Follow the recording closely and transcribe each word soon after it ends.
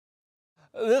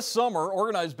This summer,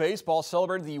 organized baseball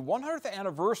celebrated the 100th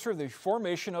anniversary of the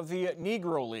formation of the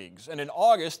Negro Leagues. And in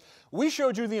August, we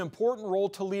showed you the important role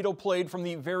Toledo played from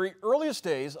the very earliest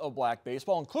days of black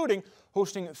baseball, including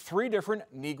hosting 3 different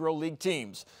Negro League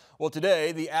teams. Well,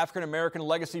 today, the African American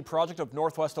Legacy Project of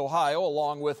Northwest Ohio,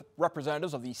 along with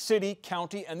representatives of the city,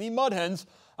 county, and the Mud Hens,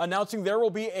 announcing there will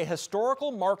be a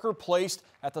historical marker placed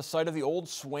at the site of the old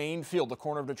Swayne field, the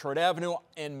corner of Detroit Avenue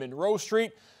and Monroe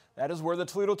Street. That is where the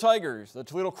Toledo Tigers, the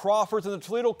Toledo Crawfords, and the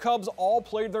Toledo Cubs all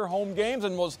played their home games,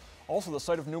 and was also the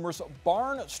site of numerous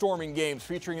barnstorming games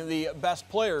featuring the best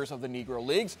players of the Negro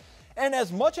Leagues. And as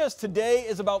much as today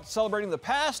is about celebrating the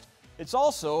past, it's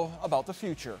also about the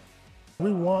future.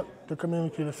 We want the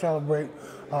community to celebrate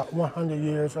 100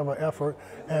 years of an effort,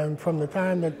 and from the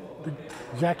time that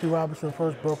Jackie Robinson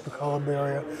first broke the color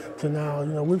barrier to now,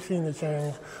 we've seen the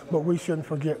change, but we shouldn't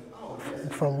forget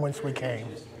from whence we came.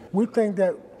 We think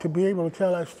that to be able to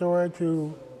tell that story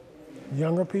to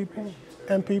younger people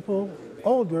and people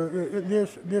older,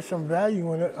 there's some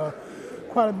value in it,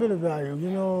 quite a bit of value.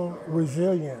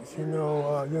 Resilience.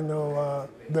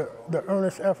 The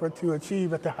earnest effort to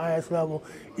achieve at the highest level,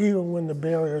 even when the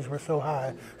barriers were so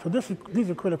high. So these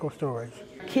are critical stories.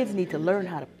 Kids need to learn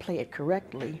how to play it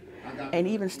correctly, and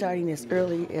even starting as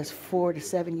early as 4 to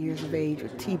 7 years of age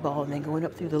with T-ball and then going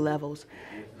up through the levels.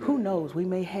 Who knows? We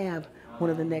may have one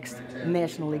of the next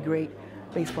nationally great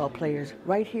baseball players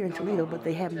right here in Toledo, but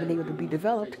they haven't been able to be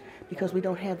developed because we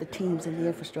don't have the teams and the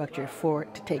infrastructure for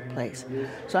it to take place.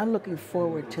 So I'm looking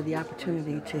forward to the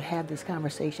opportunity to have this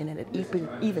conversation at an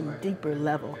even deeper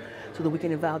level so that we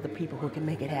can involve the people who can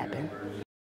make it happen.